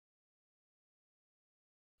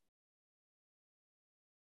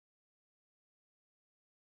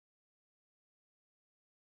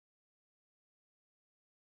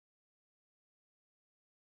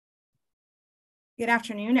Good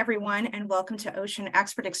afternoon, everyone, and welcome to Ocean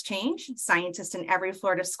Expert Exchange. Scientists in every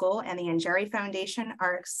Florida school and the ANGARI Foundation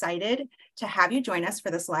are excited to have you join us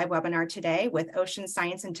for this live webinar today with ocean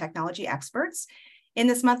science and technology experts. In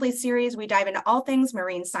this monthly series, we dive into all things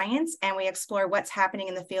marine science and we explore what's happening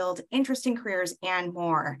in the field, interesting careers, and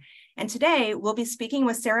more. And today, we'll be speaking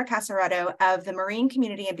with Sara Casareto of the Marine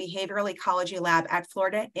Community and Behavioral Ecology Lab at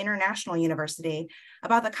Florida International University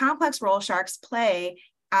about the complex role sharks play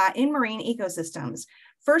in marine ecosystems.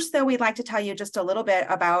 First, though, we'd like to tell you just a little bit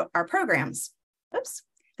about our programs. Oops.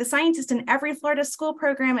 The Scientist in Every Florida School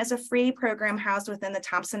program is a free program housed within the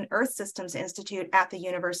Thompson Earth Systems Institute at the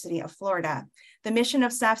University of Florida. The mission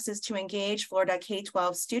of CEFS is to engage Florida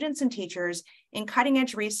K-12 students and teachers in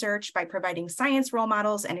cutting-edge research by providing science role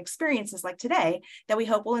models and experiences like today that we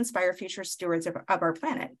hope will inspire future stewards of our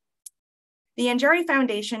planet. The ANGARI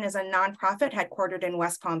Foundation is a nonprofit headquartered in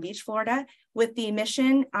West Palm Beach, Florida, with the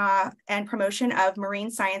mission and promotion of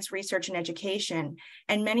marine science research and education.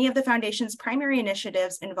 And many of the foundation's primary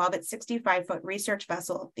initiatives involve its 65-foot research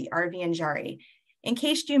vessel, the RV ANGARI. In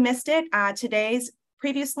case you missed it, today's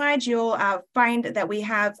previous slides, you'll find that we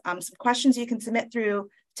have some questions you can submit to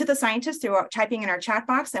the scientists through typing in our chat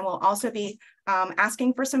box, and we'll also be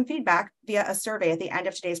asking for some feedback via a survey at the end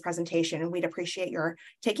of today's presentation, and we'd appreciate your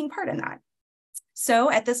taking part in that.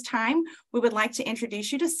 So at this time, we would like to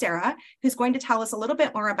introduce you to Sara, who's going to tell us a little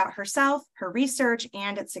bit more about herself, her research,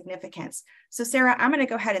 and its significance. So Sara, I'm going to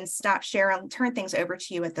go ahead and stop share and turn things over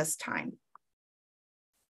to you at this time.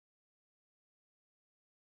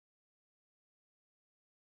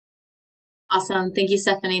 Awesome. Thank you,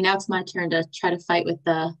 Stephanie. Now it's my turn to try to fight with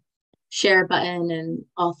the share button and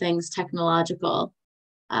all things technological.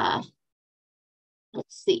 Let's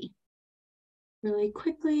see. Really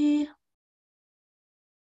quickly.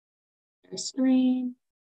 Screen.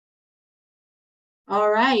 All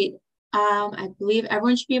right. I believe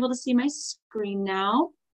everyone should be able to see my screen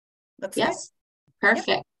now. Yes. Perfect.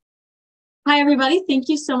 Yep. Hi, everybody. Thank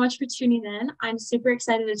you so much for tuning in. I'm super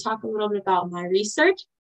excited to talk a little bit about my research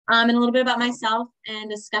and a little bit about myself and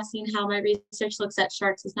discussing how my research looks at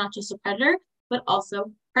sharks as not just a predator, but also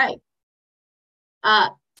prey.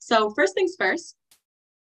 So first things first,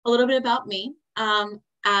 a little bit about me.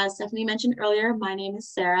 As Stephanie mentioned earlier, my name is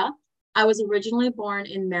Sara. I was originally born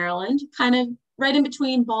in Maryland, kind of right in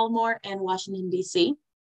between Baltimore and Washington, D.C.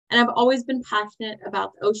 And I've always been passionate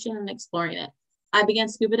about the ocean and exploring it. I began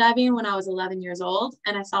scuba diving when I was 11 years old,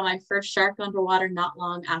 and I saw my first shark underwater not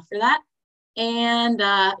long after that. And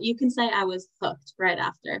you can say I was hooked right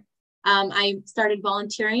after. I started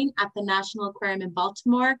volunteering at the National Aquarium in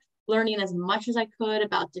Baltimore, learning as much as I could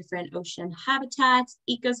about different ocean habitats,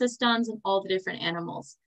 ecosystems, and all the different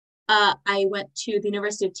animals. I went to the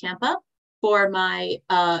University of Tampa for my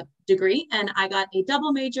degree, and I got a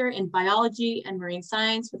double major in biology and marine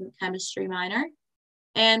science with a chemistry minor.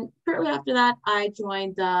 And shortly after that, I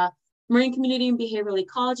joined the Marine Community and Behavioral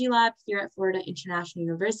Ecology Lab here at Florida International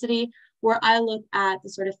University, where I look at the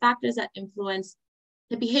sort of factors that influence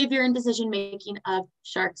the behavior and decision-making of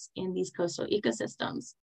sharks in these coastal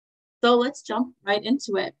ecosystems. So let's jump right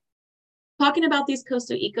into it. Talking about these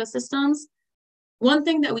coastal ecosystems, one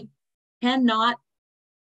thing that we cannot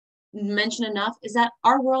mention enough is that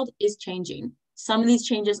our world is changing. Some of these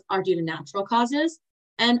changes are due to natural causes,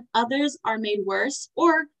 and others are made worse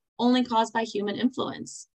or only caused by human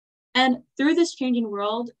influence. And through this changing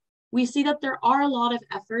world, we see that there are a lot of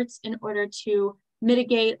efforts in order to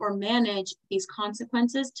mitigate or manage these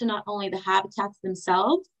consequences to not only the habitats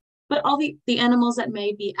themselves, but all the animals that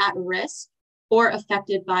may be at risk or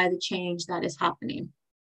affected by the change that is happening.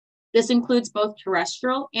 This includes both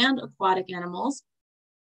terrestrial and aquatic animals.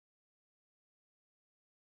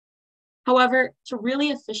 However, to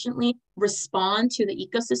really efficiently respond to the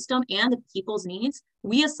ecosystem and the people's needs,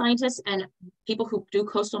 we as scientists and people who do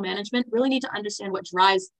coastal management really need to understand what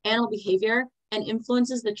drives animal behavior and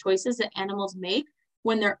influences the choices that animals make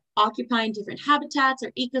when they're occupying different habitats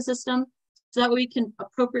or ecosystems, so that we can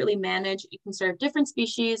appropriately manage and conserve different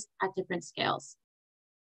species at different scales.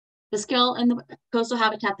 The scale and the coastal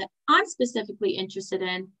habitat that I'm specifically interested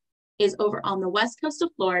in is over on the west coast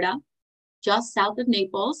of Florida, just south of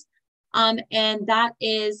Naples, and that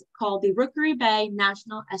is called the Rookery Bay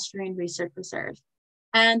National Estuarine Research Reserve.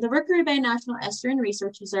 And the Rookery Bay National Estuarine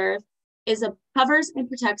Research Reserve covers and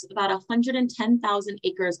protects about 110,000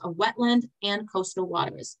 acres of wetland and coastal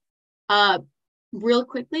waters. Real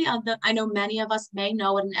quickly, I know many of us may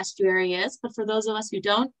know what an estuary is, but for those of us who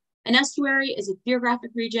don't, an estuary is a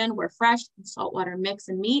geographic region where fresh and saltwater mix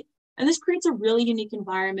and meet, and this creates a really unique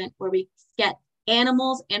environment where we get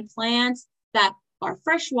animals and plants that are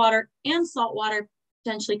freshwater and saltwater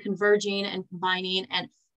potentially converging and combining and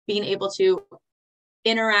being able to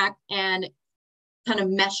interact and kind of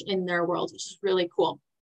mesh in their worlds, which is really cool.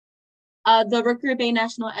 The Rookery Bay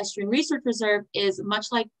National Estuarine Research Reserve is much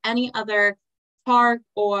like any other park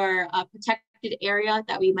or protected area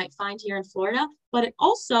that we might find here in Florida, but it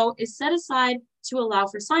also is set aside to allow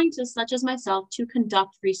for scientists such as myself to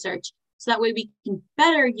conduct research. So that way we can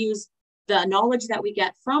better use the knowledge that we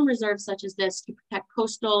get from reserves such as this to protect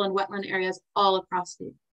coastal and wetland areas all across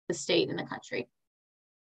the state and the country.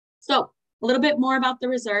 So a little bit more about the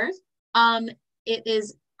reserve. It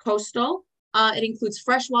is coastal. It includes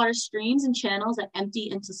freshwater streams and channels that empty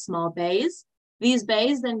into small bays. These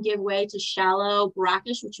bays then give way to shallow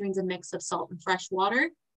brackish, which means a mix of salt and fresh water,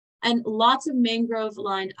 and lots of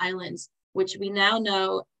mangrove-lined islands, which we now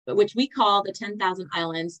know, which we call the 10,000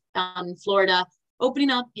 Islands in Florida, opening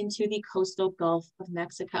up into the coastal Gulf of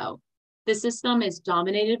Mexico. The system is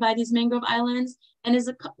dominated by these mangrove islands and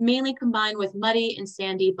is mainly combined with muddy and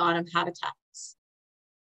sandy bottom habitats.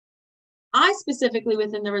 I specifically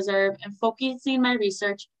within the reserve am focusing my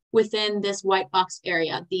research within this white box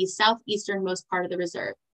area, the southeasternmost part of the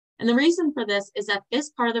reserve. And the reason for this is that this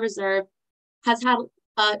part of the reserve has had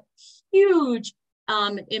a huge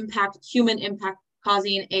human impact,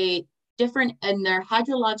 causing a different in their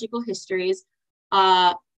hydrological histories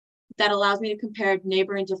that allows me to compare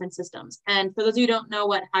neighboring different systems. And for those of you who don't know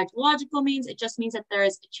what hydrological means, it just means that there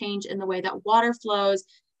is a change in the way that water flows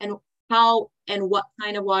and how and what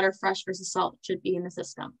kind of water, fresh versus salt, should be in the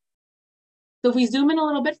system. So if we zoom in a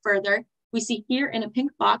little bit further, we see here in a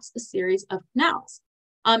pink box a series of canals.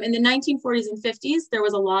 In the 1940s and 50s, there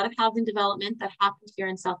was a lot of housing development that happened here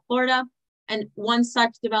in South Florida. And one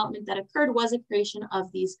such development that occurred was a creation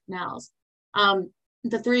of these canals.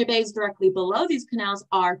 The three bays directly below these canals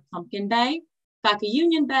are Pumpkin Bay,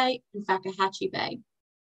 Union Bay, and Fakahatchee Bay.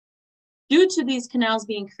 Due to these canals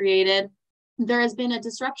being created, there has been a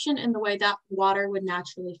disruption in the way that water would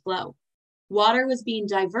naturally flow. Water was being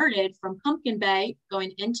diverted from Pumpkin Bay,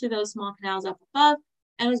 going into those small canals up above,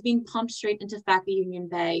 and was being pumped straight into Union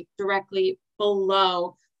Bay, directly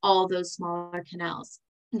below all those smaller canals.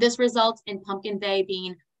 This results in Pumpkin Bay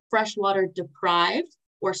being freshwater deprived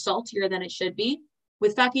or saltier than it should be,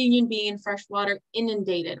 with Union being freshwater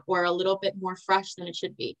inundated or a little bit more fresh than it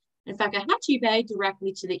should be. In Fakahatchee Bay,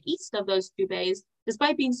 directly to the east of those two bays,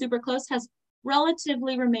 despite being super close, has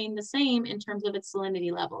relatively remained the same in terms of its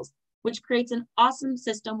salinity levels, which creates an awesome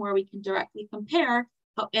system where we can directly compare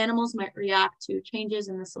how animals might react to changes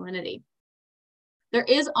in the salinity. There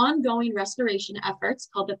is ongoing restoration efforts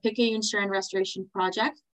called the Picayune Strand Restoration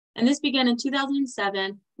Project, and this began in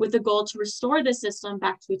 2007 with the goal to restore the system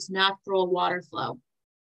back to its natural water flow.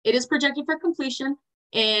 It is projected for completion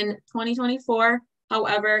in 2024.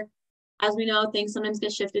 However, as we know, things sometimes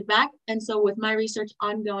get shifted back. And so with my research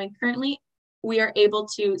ongoing currently, we are able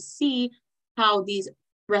to see how these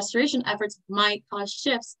restoration efforts might cause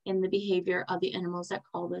shifts in the behavior of the animals that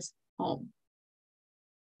call this home.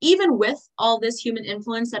 Even with all this human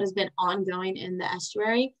influence that has been ongoing in the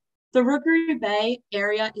estuary, the Rookery Bay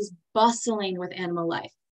area is bustling with animal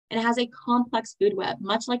life, and it has a complex food web,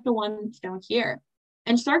 much like the one shown here.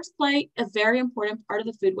 And sharks play a very important part of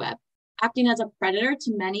the food web, acting as a predator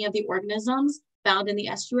to many of the organisms found in the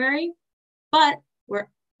estuary. But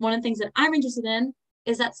one of the things that I'm interested in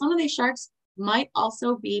is that some of these sharks might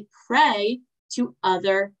also be prey to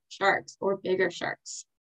other sharks or bigger sharks.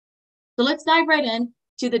 So let's dive right in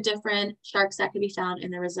to the different sharks that can be found in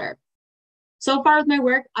the reserve. So far with my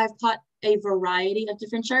work, I've caught a variety of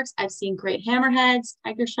different sharks. I've seen great hammerheads,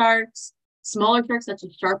 tiger sharks, smaller sharks such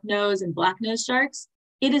as sharp-nosed and black-nosed sharks.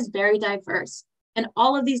 It is very diverse, and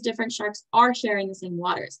all of these different sharks are sharing the same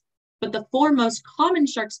waters. But the four most common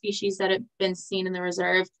shark species that have been seen in the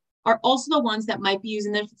reserve are also the ones that might be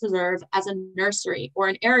using the reserve as a nursery or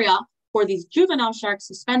an area for these juvenile sharks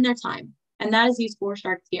to spend their time. And that is these four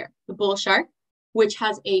sharks here: the bull shark, which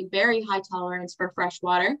has a very high tolerance for fresh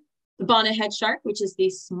water; the bonnethead shark, which is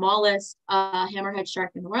the smallest hammerhead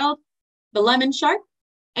shark in the world; the lemon shark;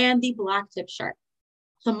 and the blacktip shark.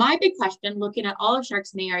 So my big question, looking at all the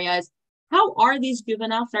sharks in the area, is how are these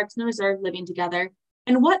juvenile sharks in the reserve living together,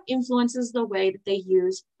 and what influences the way that they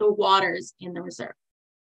use the waters in the reserve?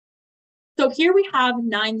 So here we have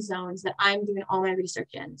 9 zones that I'm doing all my research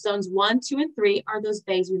in. Zones 1, 2, and 3 are those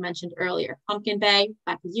bays we mentioned earlier: Pumpkin Bay,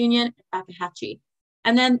 Union, and Fakahatchee.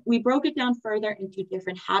 And then we broke it down further into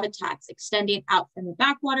different habitats, extending out from the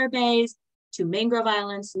backwater bays to mangrove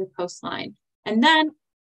islands to the coastline. And then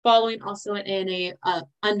following also in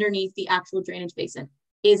underneath the actual drainage basin.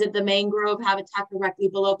 Is it the mangrove habitat directly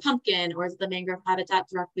below Pumpkin, or is it the mangrove habitat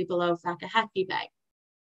directly below Fakahatchee Bay?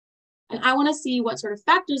 And I want to see what sort of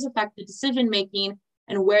factors affect the decision-making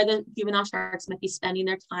and where the juvenile sharks might be spending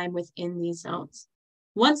their time within these zones.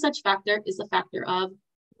 One such factor is the factor of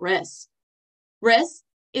risk. Risk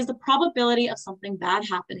is the probability of something bad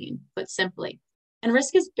happening, put simply. And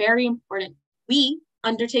risk is very important. We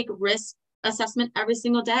undertake risk assessment every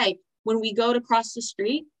single day. When we go to cross the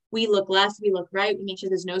street, we look left, we look right, we make sure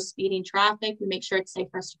there's no speeding traffic, we make sure it's safe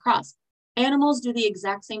for us to cross. Animals do the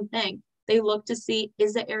exact same thing. They look to see,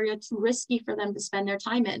 is the area too risky for them to spend their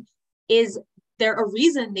time in? Is there a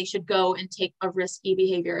reason they should go and take a risky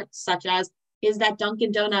behavior, such as, is that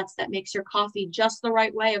Dunkin' Donuts that makes your coffee just the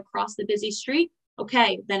right way across the busy street?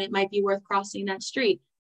 Okay, then it might be worth crossing that street.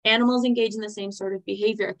 Animals engage in the same sort of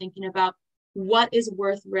behavior, thinking about what is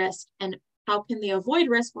worth risk and how can they avoid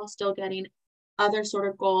risk while still getting other sort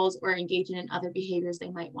of goals or engaging in other behaviors they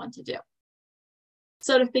might want to do.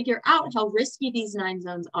 So to figure out how risky these 9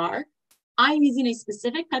 zones are, I'm using a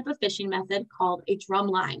specific type of fishing method called a drum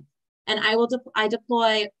line. And I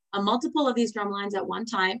deploy a multiple of these drum lines at one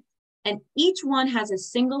time, and each one has a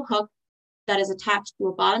single hook that is attached to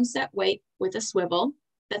a bottom set weight with a swivel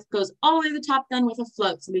that goes all the way to the top then with a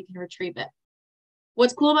float so we can retrieve it.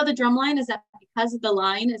 What's cool about the drum line is that because the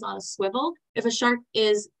line is on a swivel, if a shark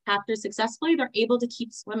is captured successfully, they're able to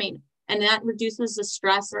keep swimming. And that reduces the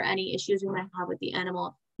stress or any issues we might have with the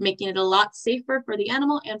animal, making it a lot safer for the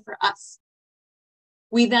animal and for us.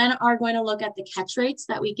 We then are going to look at the catch rates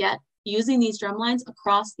that we get using these drum lines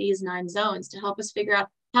across these 9 zones to help us figure out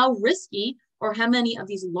how risky or how many of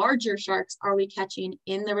these larger sharks are we catching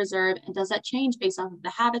in the reserve, and does that change based off of the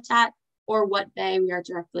habitat or what bay we are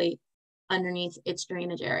directly underneath its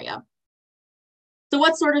drainage area. So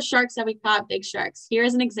what sort of sharks have we caught? Big sharks.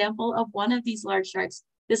 Here's an example of one of these large sharks.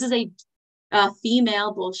 This is a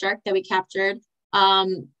female bull shark that we captured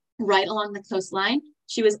right along the coastline.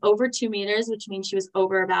 She was over 2 meters, which means she was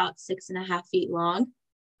over about 6.5 feet long.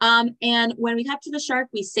 And when we capture the shark,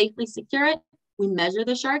 we safely secure it, we measure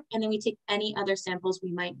the shark, and then we take any other samples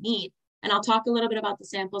we might need. And I'll talk a little bit about the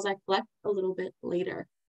samples I collect a little bit later.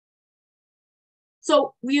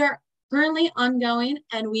 So we are currently ongoing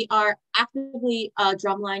and we are actively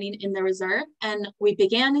drumlining in the reserve. And we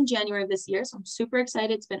began in January of this year. So I'm super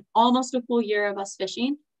excited. It's been almost a full year of us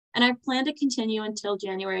fishing, and I plan to continue until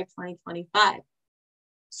January of 2025.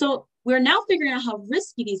 So we're now figuring out how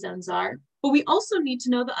risky these zones are, but we also need to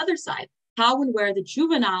know the other side, how and where the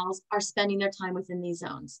juveniles are spending their time within these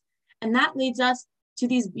zones. And that leads us to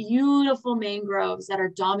these beautiful mangroves that are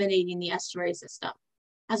dominating the estuary system.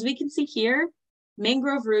 As we can see here,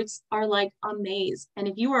 mangrove roots are like a maze. And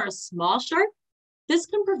if you are a small shark, this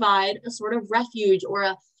can provide a sort of refuge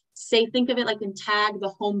or think of it like in tag,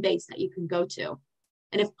 the home base that you can go to.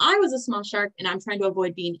 And if I was a small shark and I'm trying to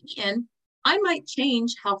avoid being eaten, I might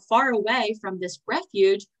change how far away from this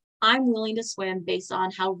refuge I'm willing to swim based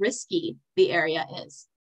on how risky the area is.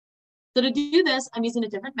 So to do this, I'm using a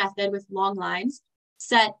different method with long lines.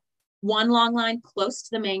 Set one long line close to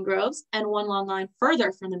the mangroves and one long line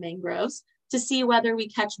further from the mangroves to see whether we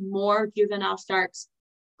catch more juvenile sharks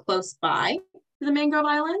close by to the mangrove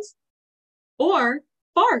islands or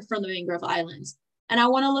far from the mangrove islands. And I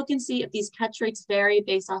want to look and see if these catch rates vary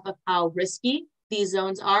based off of how risky these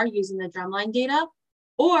zones are using the drumline data,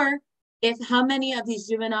 or if how many of these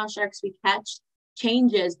juvenile sharks we catch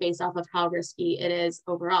changes based off of how risky it is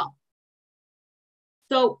overall.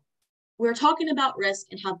 So we're talking about risk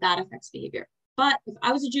and how that affects behavior. But if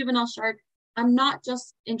I was a juvenile shark, I'm not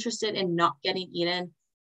just interested in not getting eaten.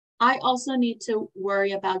 I also need to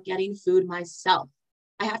worry about getting food myself.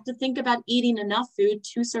 I have to think about eating enough food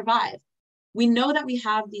to survive. We know that we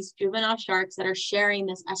have these juvenile sharks that are sharing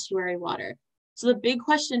this estuary water. So the big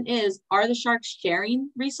question is, are the sharks sharing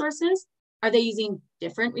resources? Are they using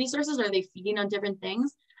different resources? Are they feeding on different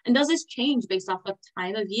things? And does this change based off of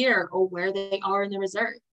time of year or where they are in the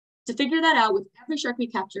reserve? To figure that out, with every shark we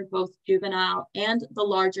capture, both juvenile and the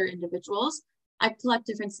larger individuals, I collect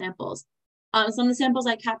different samples. Some of the samples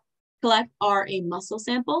I collect are a muscle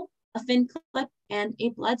sample, a fin clip, and a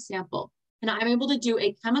blood sample. And I'm able to do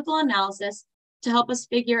a chemical analysis to help us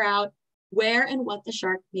figure out where and what the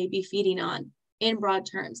shark may be feeding on in broad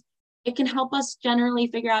terms. It can help us generally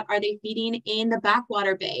figure out, are they feeding in the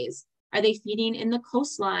backwater bays? Are they feeding in the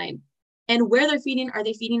coastline? And where they're feeding, are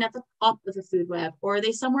they feeding at the top of the food web, or are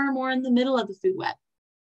they somewhere more in the middle of the food web?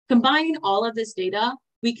 Combining all of this data,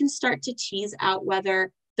 we can start to tease out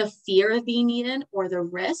whether the fear of being eaten or the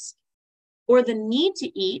risk or the need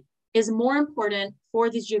to eat is more important for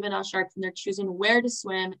these juvenile sharks when they're choosing where to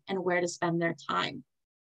swim and where to spend their time.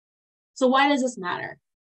 So why does this matter?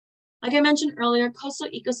 Like I mentioned earlier, coastal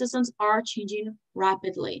ecosystems are changing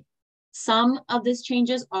rapidly. Some of these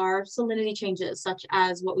changes are salinity changes, such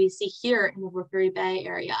as what we see here in the Rookery Bay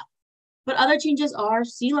area. But other changes are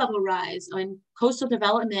sea level rise and coastal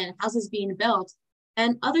development, houses being built,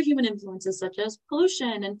 and other human influences such as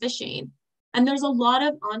pollution and fishing. And there's a lot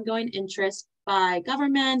of ongoing interest by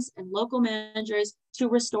governments and local managers to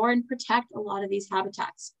restore and protect a lot of these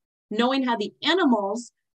habitats. Knowing how the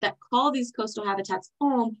animals that call these coastal habitats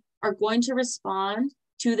home are going to respond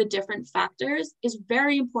to the different factors is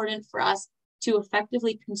very important for us to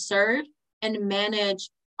effectively conserve and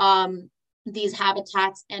manage these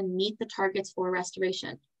habitats and meet the targets for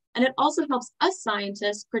restoration. And it also helps us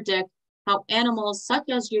scientists predict how animals such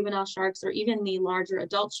as juvenile sharks or even the larger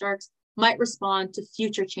adult sharks might respond to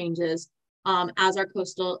future changes as our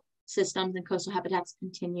coastal systems and coastal habitats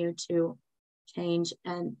continue to change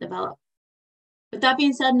and develop. With that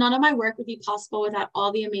being said, none of my work would be possible without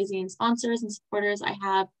all the amazing sponsors and supporters. I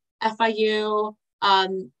have FIU,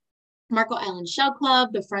 Marco Island Shell Club,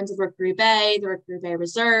 the Friends of Rookery Bay, the Rookery Bay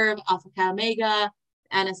Reserve, Alpha Chi Omega,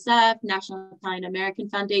 NSF, National Italian American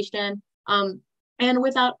Foundation, and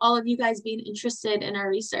without all of you guys being interested in our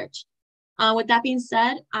research. With that being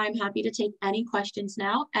said, I'm happy to take any questions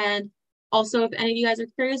now. And also, if any of you guys are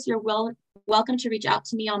curious, you're welcome to reach out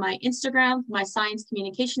to me on my Instagram, my science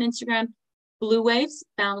communication Instagram, Blue Waves,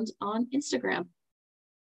 found on Instagram.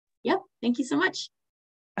 Yep, thank you so much.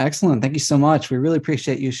 Excellent. Thank you so much. We really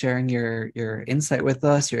appreciate you sharing your insight with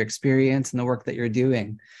us, your experience, and the work that you're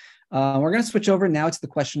doing. We're going to switch over now to the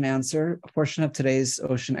question and answer portion of today's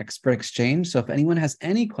Ocean Expert Exchange. So if anyone has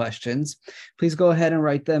any questions, please go ahead and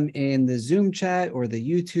write them in the Zoom chat or the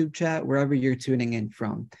YouTube chat, wherever you're tuning in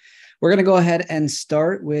from. We're going to go ahead and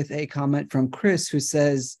start with a comment from Chris, who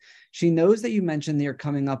says, she knows that you mentioned that you're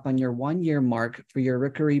coming up on your 1-year mark for your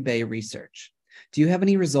Rookery Bay research. Do you have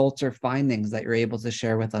any results or findings that you're able to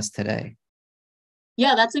share with us today?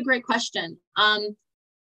 Yeah, that's a great question.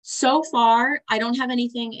 So far, I don't have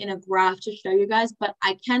anything in a graph to show you guys, but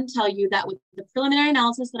I can tell you that with the preliminary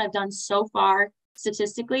analysis that I've done so far,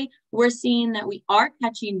 statistically, we're seeing that we are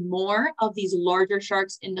catching more of these larger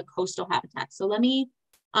sharks in the coastal habitats. So let me,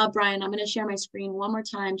 Brian, I'm going to share my screen one more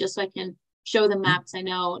time just so I can show the maps. I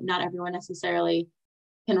know not everyone necessarily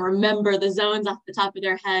can remember the zones off the top of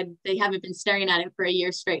their head. They haven't been staring at it for a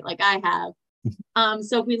year straight like I have.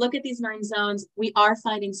 So if we look at these 9 zones, we are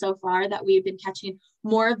finding so far that we've been catching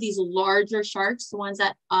more of these larger sharks, the ones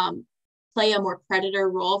that play a more predator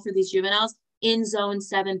role for these juveniles in zone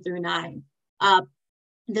 7 through 9.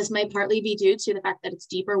 This might partly be due to the fact that it's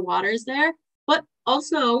deeper waters there, but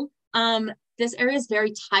also this area is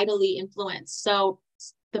very tidally influenced. So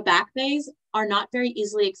the back bays are not very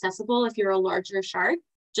easily accessible if you're a larger shark,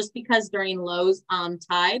 just because during low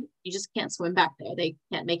tide, you just can't swim back there. They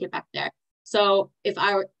can't make it back there. So if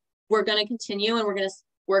we're going to continue and we're going to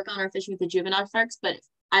work on our fishing with the juvenile sharks, but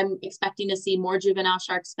I'm expecting to see more juvenile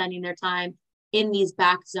sharks spending their time in these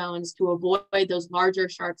back zones to avoid those larger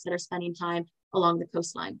sharks that are spending time along the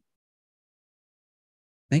coastline.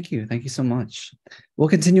 Thank you. Thank you so much. We'll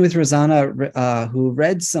continue with Rosanna, who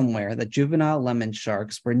read somewhere that juvenile lemon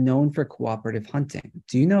sharks were known for cooperative hunting.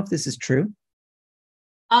 Do you know if this is true?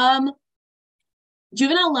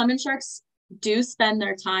 Juvenile lemon sharks do spend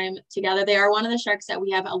their time together. They are one of the sharks that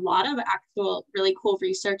we have a lot of actual really cool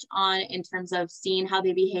research on in terms of seeing how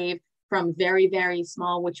they behave from very, very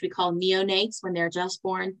small, which we call neonates when they're just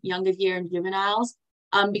born, young of year and juveniles,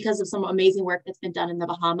 because of some amazing work that's been done in the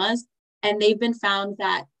Bahamas. And they've been found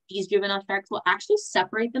that these juvenile sharks will actually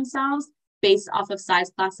separate themselves based off of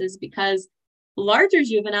size classes, because larger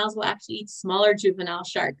juveniles will actually eat smaller juvenile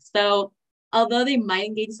sharks. So although they might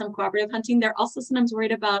engage in some cooperative hunting, they're also sometimes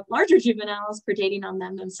worried about larger juveniles predating on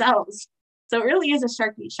them themselves. So it really is a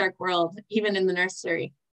shark eat shark world, even in the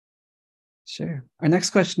nursery. Sure. Our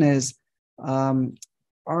next question is,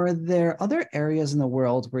 are there other areas in the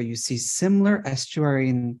world where you see similar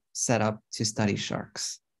estuarine setup to study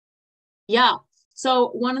sharks? Yeah. So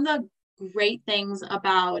one of the great things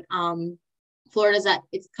about Florida is that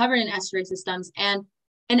it's covered in estuary systems, and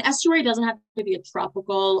an estuary doesn't have to be a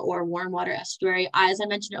tropical or warm water estuary. As I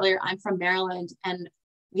mentioned earlier, I'm from Maryland, and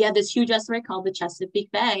we have this huge estuary called the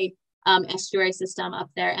Chesapeake Bay estuary system up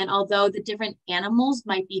there. And although the different animals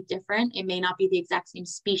might be different, it may not be the exact same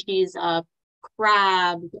species of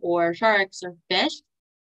crabs or sharks or fish,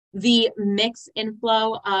 the mix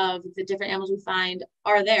inflow of the different animals we find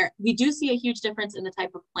are there. We do see a huge difference in the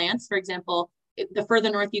type of plants. For example, the further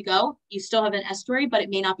north you go, you still have an estuary, but it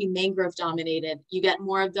may not be mangrove dominated. You get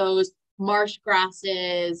more of those marsh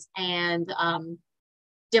grasses and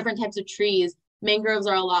different types of trees. Mangroves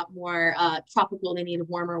are a lot more tropical. They need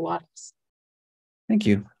warmer waters. Thank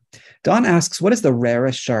you. Dawn asks, what is the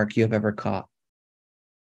rarest shark you have ever caught?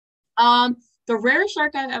 The rarest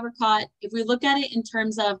shark I've ever caught, if we look at it in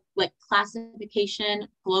terms of like classification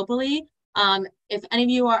globally, if any of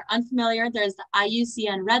you are unfamiliar, there's the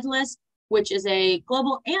IUCN Red List, which is a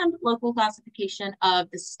global and local classification of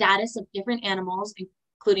the status of different animals,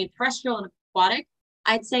 including terrestrial and aquatic.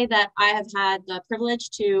 I'd say that I have had the privilege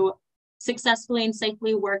to successfully and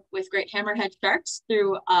safely work with great hammerhead sharks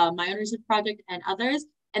through my ownership project and others,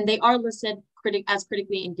 and they are listed as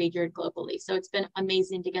critically endangered globally. So it's been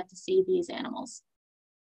amazing to get to see these animals.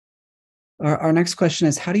 Our next question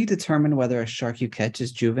is, how do you determine whether a shark you catch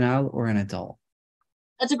is juvenile or an adult?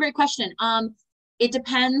 That's a great question. It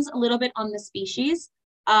depends a little bit on the species,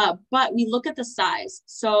 but we look at the size.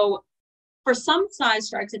 So for some size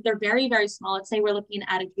sharks, if they're very, very small, let's say we're looking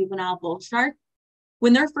at a juvenile bull shark,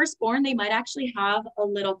 when they're first born, they might actually have a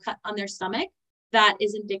little cut on their stomach that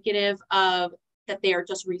is indicative of that they are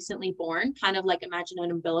just recently born, kind of like imagine an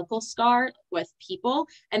umbilical scar with people.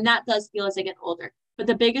 And that does feel as they get older. But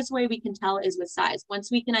the biggest way we can tell is with size. Once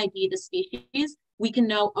we can ID the species, we can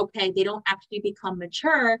know, okay, they don't actually become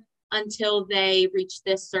mature until they reach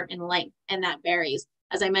this certain length, and that varies.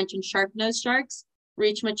 As I mentioned, sharp-nosed sharks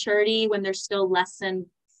reach maturity when they're still less than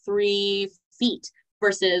 3 feet,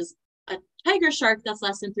 versus a tiger shark that's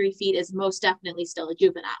less than 3 feet is most definitely still a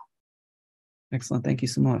juvenile. Excellent. Thank you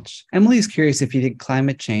so much. Emily is curious if you think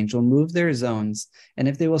climate change will move their zones and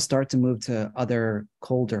if they will start to move to other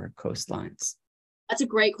colder coastlines. That's a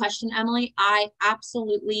great question, Emily. I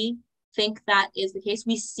absolutely think that is the case.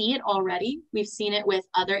 We see it already. We've seen it with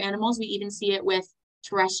other animals. We even see it with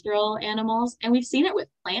terrestrial animals, and we've seen it with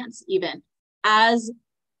plants even. As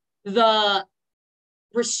the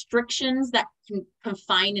restrictions that can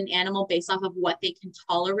confine an animal based off of what they can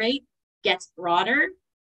tolerate gets broader,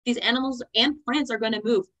 these animals and plants are going to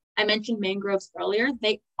move. I mentioned mangroves earlier.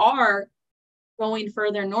 They are going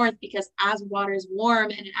further north because as waters warm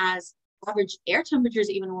and as average air temperatures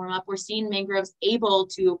even warm up, we're seeing mangroves able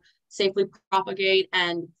to safely propagate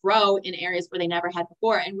and grow in areas where they never had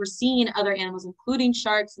before. And we're seeing other animals, including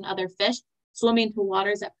sharks and other fish, swimming to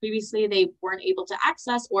waters that previously they weren't able to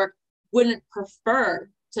access or wouldn't prefer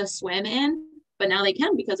to swim in, but now they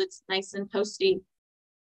can because it's nice and toasty.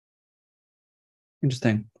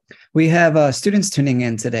 Interesting. We have students tuning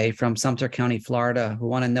in today from Sumter County, Florida, who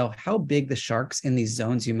want to know how big the sharks in these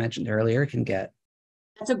zones you mentioned earlier can get.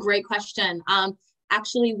 That's a great question.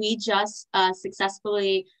 Actually, we just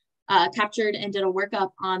successfully captured and did a workup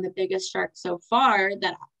on the biggest shark so far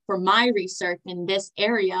that for my research in this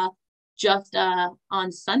area just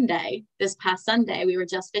on Sunday, this past Sunday, we were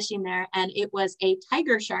just fishing there, and it was a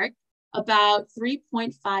tiger shark about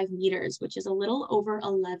 3.5 meters, which is a little over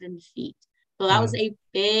 11 feet. So that was a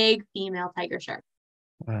big female tiger shark.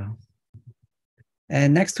 Wow.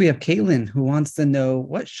 And next we have Caitlin, who wants to know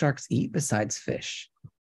what sharks eat besides fish.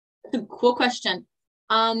 That's a cool question.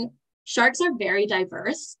 Sharks are very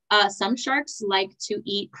diverse. Some sharks like to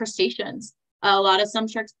eat crustaceans. Some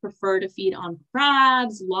sharks prefer to feed on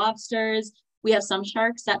crabs, lobsters. We have some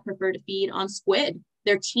sharks that prefer to feed on squid.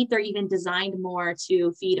 Their teeth are even designed more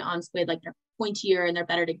to feed on squid, like they're pointier and they're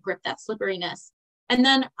better to grip that slipperiness. And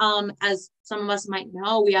then, as some of us might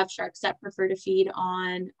know, we have sharks that prefer to feed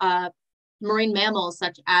on marine mammals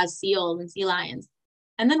such as seals and sea lions.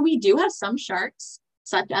 And then we do have some sharks,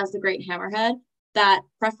 such as the great hammerhead, that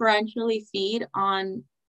preferentially feed on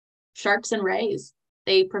sharks and rays.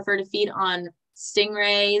 They prefer to feed on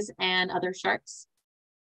stingrays and other sharks.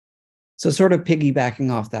 So sort of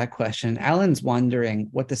piggybacking off that question, Alan's wondering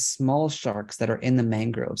what the small sharks that are in the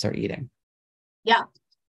mangroves are eating. Yeah,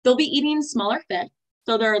 they'll be eating smaller fish.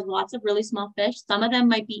 So there are lots of really small fish. Some of them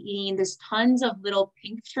might be eating, there's tons of little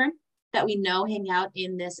pink shrimp that we know hang out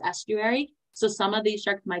in this estuary. So some of these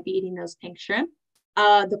sharks might be eating those pink shrimp.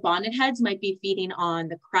 The bonnet heads might be feeding on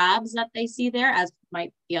the crabs that they see there, as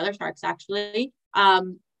might the other sharks actually,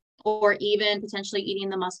 or even potentially eating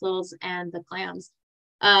the mussels and the clams.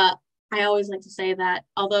 I always like to say that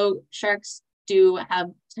although sharks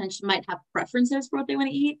might have preferences for what they want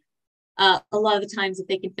to eat, a lot of the times if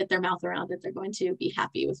they can fit their mouth around it, they're going to be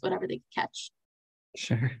happy with whatever they catch.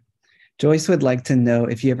 Sure. Joyce would like to know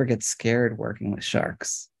if you ever get scared working with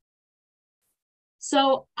sharks.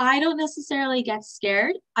 So I don't necessarily get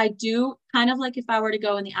scared. I do kind of like if I were to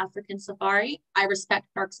go in the African safari, I respect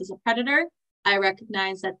sharks as a predator. I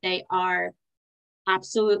recognize that they are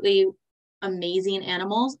absolutely amazing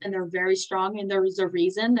animals and they're very strong. And there's a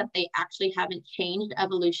reason that they actually haven't changed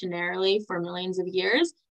evolutionarily for millions of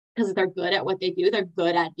years because they're good at what they do. They're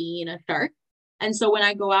good at being a shark. And so when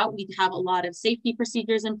I go out, we have a lot of safety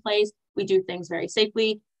procedures in place. We do things very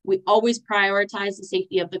safely. We always prioritize the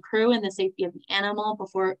safety of the crew and the safety of the animal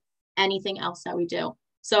before anything else that we do.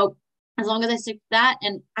 So as long as I stick to that,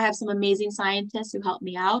 and I have some amazing scientists who help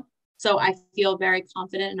me out, so I feel very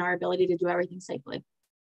confident in our ability to do everything safely.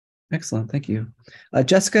 Excellent. Thank you.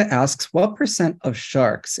 Jessica asks, what % of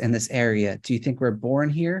sharks in this area do you think were born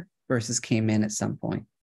here versus came in at some point?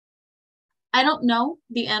 I don't know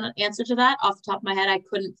the answer to that off the top of my head. I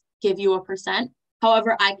couldn't give you a percent.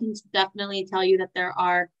 However, I can definitely tell you that there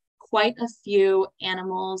are quite a few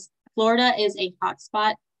animals. Florida is a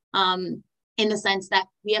hotspot in the sense that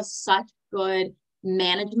we have such good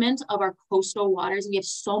management of our coastal waters. We have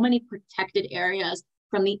so many protected areas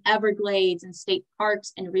from the Everglades and state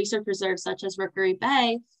parks and research reserves such as Rookery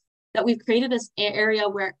Bay, that we've created this area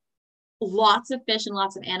where lots of fish and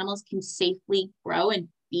lots of animals can safely grow and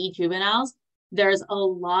be juveniles. There's a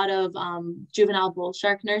lot of juvenile bull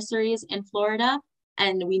shark nurseries in Florida,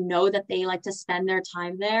 and we know that they like to spend their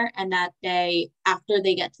time there, and that after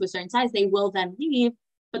they get to a certain size, they will then leave.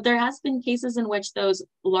 But there has been cases in which those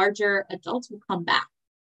larger adults will come back,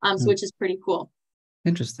 which is pretty cool.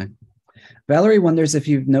 Interesting. Valerie wonders if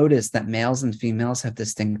you've noticed that males and females have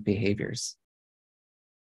distinct behaviors.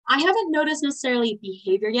 I haven't noticed necessarily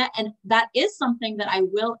behavior yet, and that is something that I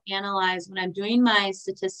will analyze when I'm doing my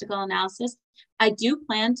statistical analysis. I do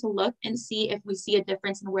plan to look and see if we see a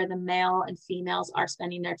difference in where the male and females are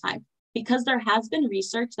spending their time, because there has been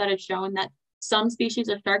research that has shown that some species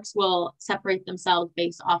of sharks will separate themselves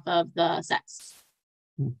based off of the sex.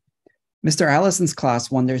 Mr. Allison's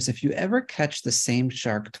class wonders if you ever catch the same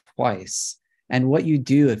shark twice and what you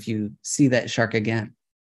do if you see that shark again.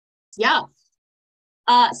 Yeah.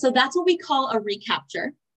 So that's what we call a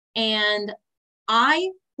recapture. And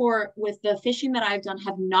with the fishing that I've done,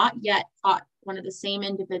 have not yet caught one of the same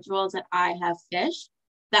individuals that I have fished.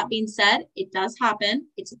 That being said, it does happen.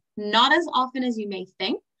 It's not as often as you may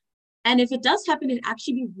think. And if it does happen, it'd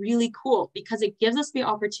actually be really cool because it gives us the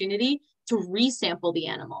opportunity to resample the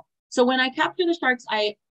animal. So when I capture the sharks,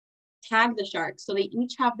 I tag the sharks. So they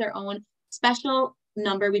each have their own special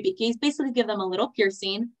number. We basically give them a little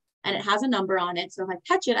piercing and it has a number on it. So if I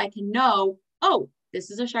catch it, I can know, oh, this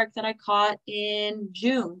is a shark that I caught in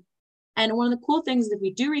June. And one of the cool things is if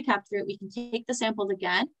we do recapture it, we can take the samples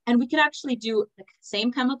again, and we could actually do the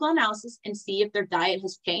same chemical analysis and see if their diet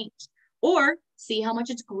has changed or see how much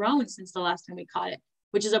it's grown since the last time we caught it,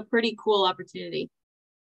 which is a pretty cool opportunity.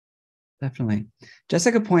 Definitely.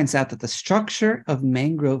 Jessica points out that the structure of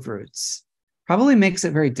mangrove roots probably makes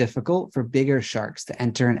it very difficult for bigger sharks to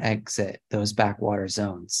enter and exit those backwater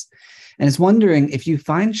zones. And is wondering if you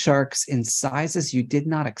find sharks in sizes you did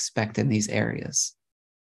not expect in these areas.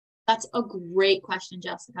 That's a great question,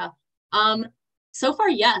 Jessica. So far,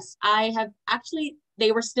 yes, I have actually,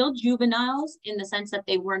 they were still juveniles in the sense that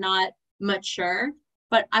they were not mature,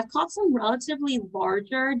 but I've caught some relatively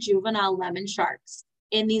larger juvenile lemon sharks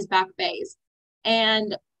in these back bays.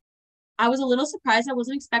 And I was a little surprised. I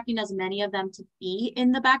wasn't expecting as many of them to be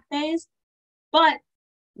in the back bays. But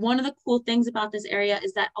one of the cool things about this area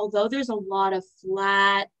is that although there's a lot of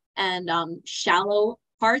flat and shallow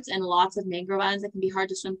parts and lots of mangrove islands that can be hard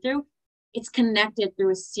to swim through, it's connected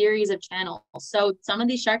through a series of channels. So some of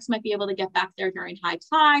these sharks might be able to get back there during high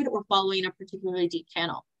tide or following a particularly deep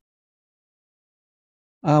channel.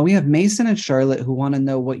 We have Mason and Charlotte who want to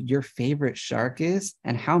know what your favorite shark is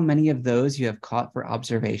and how many of those you have caught for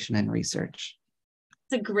observation and research.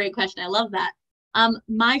 It's a great question. I love that.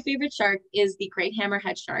 My favorite shark is the great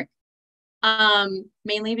hammerhead shark,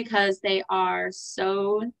 mainly because they are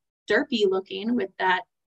so derpy looking with that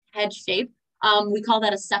head shape. We call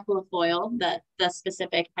that a cephalofoil, the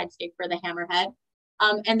specific head shape for the hammerhead.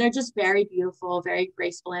 And they're just very beautiful, very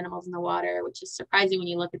graceful animals in the water, which is surprising when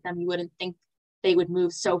you look at them. You wouldn't think they would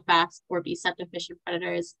move so fast or be such efficient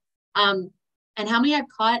predators. And how many I've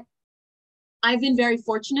caught? I've been very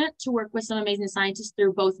fortunate to work with some amazing scientists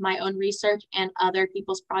through both my own research and other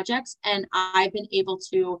people's projects. And I've been able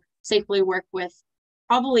to safely work with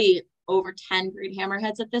probably over 10 great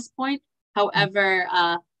hammerheads at this point. However,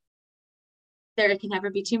 there can never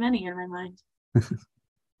be too many in my mind.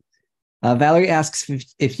 Valerie asks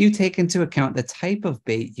if you take into account the type of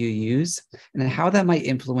bait you use and how that might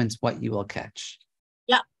influence what you will catch.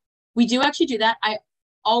 Yeah, we do actually do that.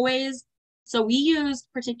 So we use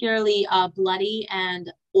particularly bloody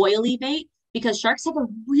and oily bait because sharks have a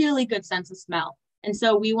really good sense of smell. And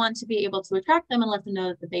so we want to be able to attract them and let them know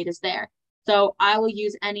that the bait is there. So I will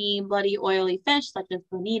use any bloody, oily fish such as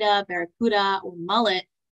bonita, barracuda, or mullet,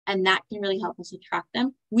 and that can really help us attract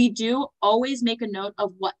them. We do always make a note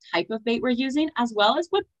of what type of bait we're using, as well as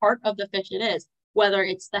what part of the fish it is, whether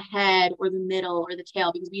it's the head or the middle or the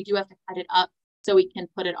tail, because we do have to cut it up so we can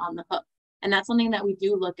put it on the hook. And that's something that we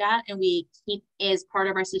do look at and we keep as part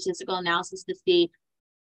of our statistical analysis to see,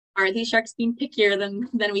 are these sharks being pickier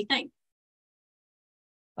than we think?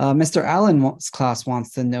 Mr. Allen's class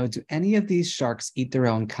wants to know, do any of these sharks eat their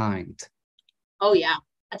own kind? Oh yeah,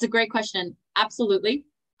 that's a great question. Absolutely.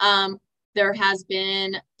 There has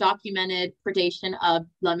been documented predation of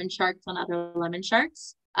lemon sharks on other lemon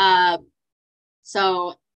sharks.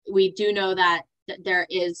 So we do know that there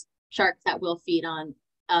is sharks that will feed on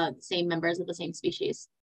the same members of the same species.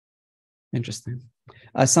 Interesting.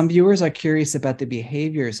 Some viewers are curious about the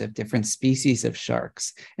behaviors of different species of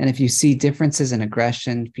sharks, and if you see differences in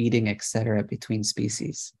aggression, feeding, etc., between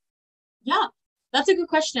species. Yeah, that's a good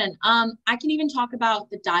question. I can even talk about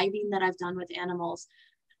the diving that I've done with animals.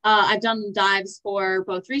 I've done dives for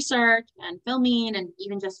both research and filming, and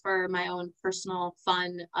even just for my own personal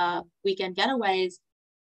fun weekend getaways.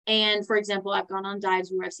 And for example, I've gone on dives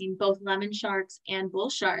where I've seen both lemon sharks and bull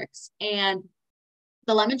sharks. And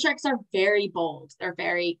the lemon sharks are very bold. They're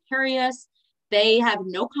very curious. They have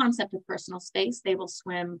no concept of personal space. They will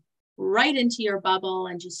swim right into your bubble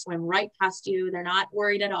and just swim right past you. They're not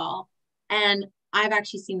worried at all. And I've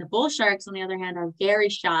actually seen the bull sharks, on the other hand, are very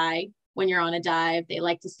shy when you're on a dive. They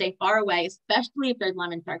like to stay far away, especially if there's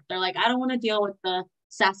lemon sharks. They're like, I don't want to deal with the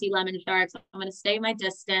sassy lemon sharks. I'm going to stay my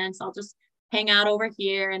distance. I'll just hang out over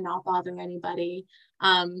here and not bother anybody.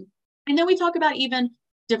 And then we talk about even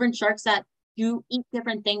different sharks that do eat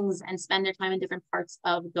different things and spend their time in different parts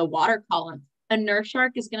of the water column. A nurse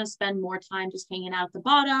shark is going to spend more time just hanging out at the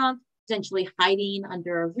bottom, potentially hiding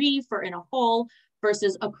under a reef or in a hole,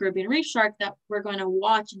 versus a Caribbean reef shark that we're going to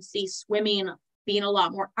watch and see swimming, being a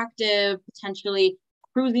lot more active, potentially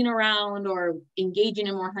cruising around or engaging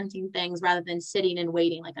in more hunting things rather than sitting and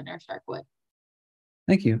waiting like a nurse shark would.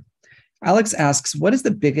 Thank you. Alex asks, what is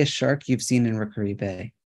the biggest shark you've seen in Rookery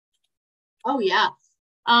Bay? Oh, yeah.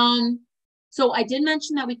 So I did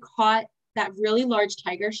mention that we caught that really large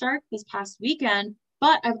tiger shark this past weekend,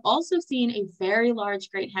 but I've also seen a very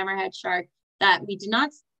large great hammerhead shark that we did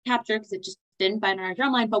not capture because it just didn't bite on our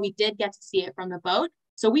drumline, but we did get to see it from the boat.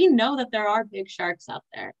 So we know that there are big sharks out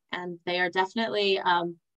there, and they are definitely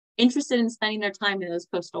interested in spending their time in those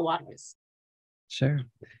coastal waters. Sure.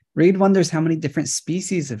 Reed wonders how many different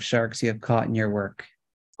species of sharks you have caught in your work.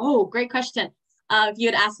 Oh, great question. If you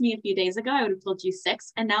had asked me a few days ago, I would have told you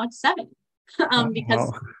 6, and now it's 7.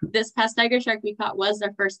 Because this past tiger shark we caught was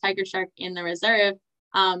our first tiger shark in the reserve.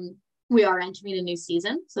 We are entering a new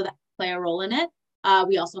season, so that play a role in it.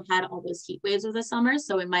 We also had all those heat waves of the summer,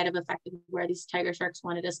 so it might have affected where these tiger sharks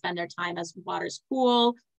wanted to spend their time as water's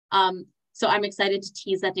cool. So I'm excited to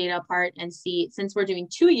tease that data apart and see, since we're doing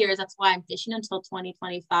 2 years, that's why I'm fishing until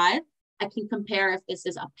 2025. I can compare if this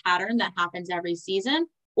is a pattern that happens every season,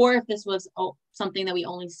 or if this was something that we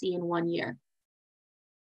only see in 1 year.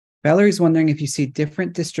 Valerie's wondering if you see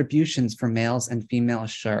different distributions for males and female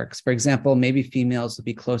sharks. For example, maybe females will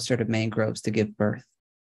be closer to mangroves to give birth.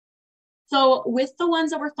 So with the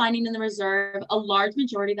ones that we're finding in the reserve, a large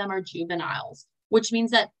majority of them are juveniles, which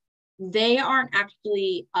means that they aren't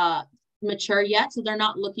actually mature yet. So they're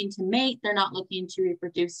not looking to mate. They're not looking to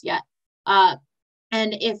reproduce yet. And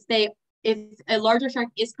if a larger shark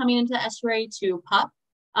is coming into the estuary to pup,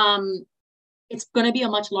 it's going to be a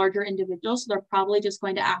much larger individual. So they're probably just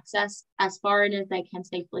going to access as far in as they can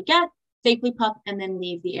safely get, safely pup, and then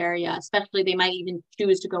leave the area. Especially they might even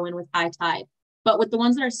choose to go in with high tide. But with the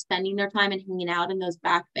ones that are spending their time and hanging out in those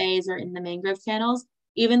back bays or in the mangrove channels,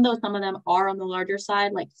 even though some of them are on the larger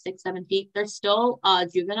side, like 6-7 feet, they're still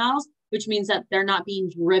juveniles, which means that they're not being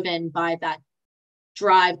driven by that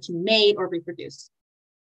drive to mate or reproduce.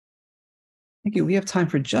 Thank you. We have time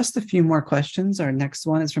for just a few more questions. Our next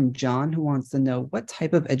one is from John, who wants to know, what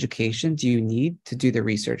type of education do you need to do the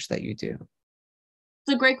research that you do?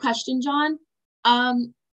 It's a great question, John.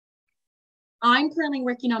 I'm currently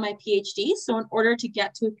working on my PhD. So in order to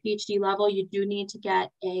get to a PhD level, you do need to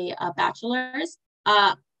get a bachelor's.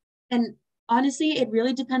 And honestly, it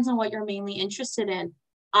really depends on what you're mainly interested in.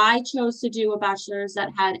 I chose to do a bachelor's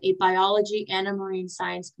that had a biology and a marine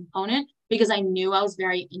science component because I knew I was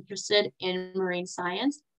very interested in marine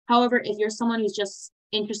science. However, if you're someone who's just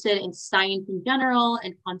interested in science in general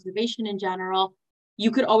and conservation in general, you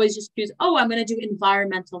could always just choose, oh, I'm going to do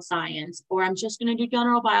environmental science, or I'm just going to do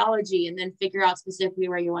general biology, and then figure out specifically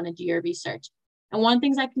where you want to do your research. And one of the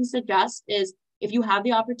things I can suggest is, if you have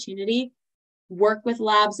the opportunity, work with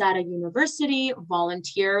labs at a university,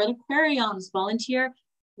 volunteer at aquariums, volunteer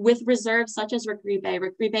with reserves such as Rookery Bay.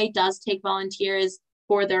 Rookery Bay does take volunteers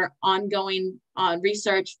for their ongoing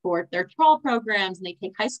research for their trawl programs, and they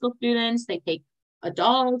take high school students, they take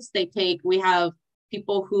adults, we have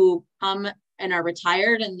people who come and are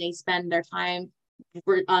retired, and they spend their time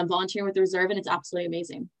volunteering with the reserve, and it's absolutely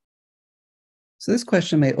amazing. So this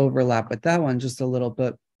question may overlap with that one just a little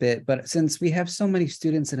bit, but since we have so many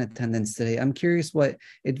students in attendance today, I'm curious what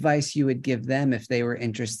advice you would give them if they were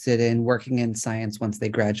interested in working in science once they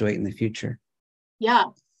graduate in the future. Yeah.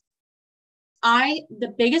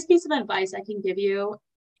 The biggest piece of advice I can give you,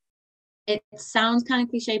 it sounds kind of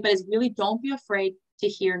cliche, but it's really, don't be afraid to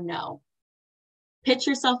hear no. Pitch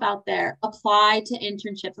yourself out there, apply to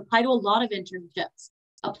internships, apply to a lot of internships,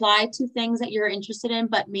 apply to things that you're interested in,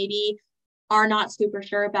 but maybe are not super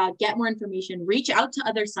sure about. Get more information, reach out to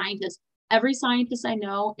other scientists. Every scientist I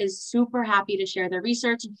know is super happy to share their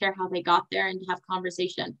research and share how they got there and to have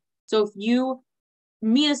conversation. So if you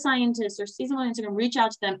meet a scientist or see someone on Instagram, reach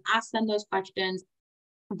out to them, ask them those questions,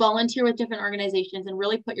 volunteer with different organizations, and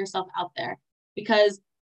really put yourself out there. Because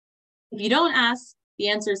if you don't ask, the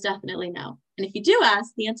answer is definitely no. And if you do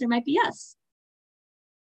ask, the answer might be yes.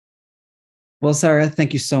 Well, Sara,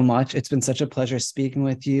 thank you so much. It's been such a pleasure speaking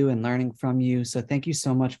with you and learning from you. So thank you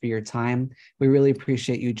so much for your time. We really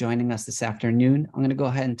appreciate you joining us this afternoon. I'm going to go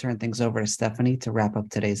ahead and turn things over to Stephanie to wrap up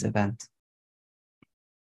today's event.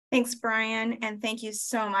 Thanks, Brian, and thank you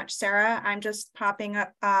so much, Sara. I'm just popping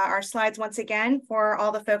up our slides once again for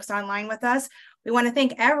all the folks online with us. We want to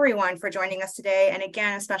thank everyone for joining us today. And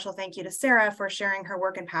again, a special thank you to Sara for sharing her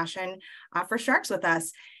work and passion for sharks with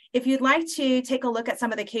us. If you'd like to take a look at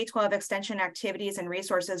some of the K-12 extension activities and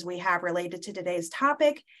resources we have related to today's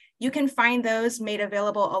topic, you can find those made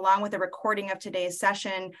available along with a recording of today's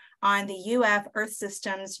session on the UF Earth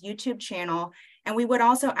Systems YouTube channel. And we would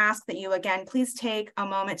also ask that you, again, please take a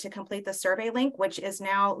moment to complete the survey link, which is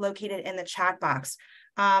now located in the chat box.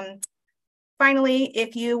 Finally,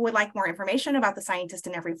 if you would like more information about the Scientist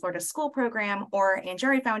in Every Florida School program or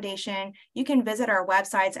ANGARI Foundation, you can visit our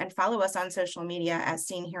websites and follow us on social media as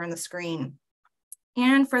seen here on the screen.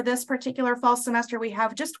 And for this particular fall semester, we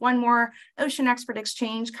have just one more Ocean Expert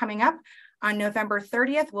Exchange coming up. On November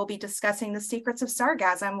 30th, we'll be discussing the secrets of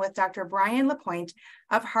sargassum with Dr. Brian LaPointe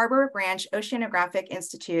of Harbor Branch Oceanographic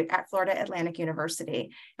Institute at Florida Atlantic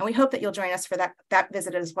University. And we hope that you'll join us for that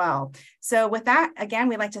visit as well. So with that, again,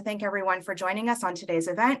 we'd like to thank everyone for joining us on today's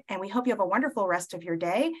event, and we hope you have a wonderful rest of your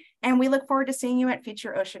day. And we look forward to seeing you at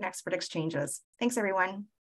future Ocean Expert Exchanges. Thanks, everyone.